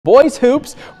Boys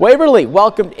hoops, Waverly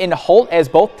welcomed in Holt as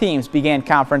both teams began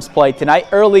conference play tonight.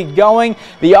 Early going,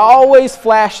 the always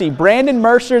flashy Brandon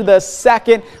Mercer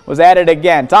II was at it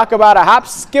again. Talk about a hop,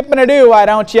 skip, and a do, why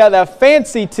don't you? The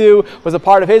fancy two was a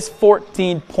part of his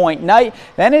 14-point night.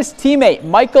 Then his teammate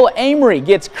Michael Amory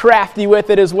gets crafty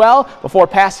with it as well before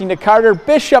passing to Carter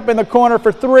Bishop in the corner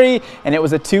for three, and it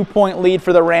was a 2-point lead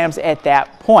for the Rams at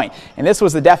that point. And this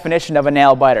was the definition of a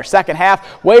nail-biter. Second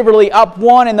half, Waverly up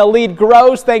one, and the lead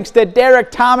grows thanks to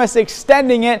Derek Thomas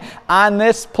extending it on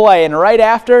this play. And right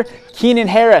after, Keenan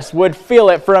Harris would feel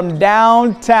it from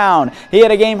downtown. He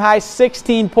had a game-high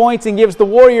 16 points and gives the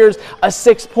Warriors a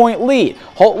 6-point lead.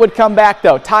 Holt would come back,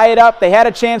 though, tie it up. They had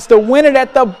a chance to win it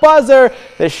at the buzzer.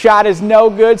 The shot is no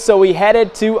good, so we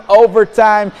headed to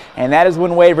overtime, and that is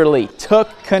when Waverly took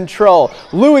control.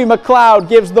 Louis McLeod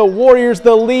gives the Warriors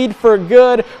the lead for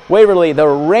good. Waverly, the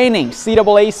reigning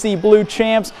CAAC Blue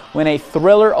champs, win a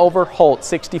thriller over Holt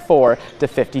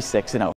 64-56-0.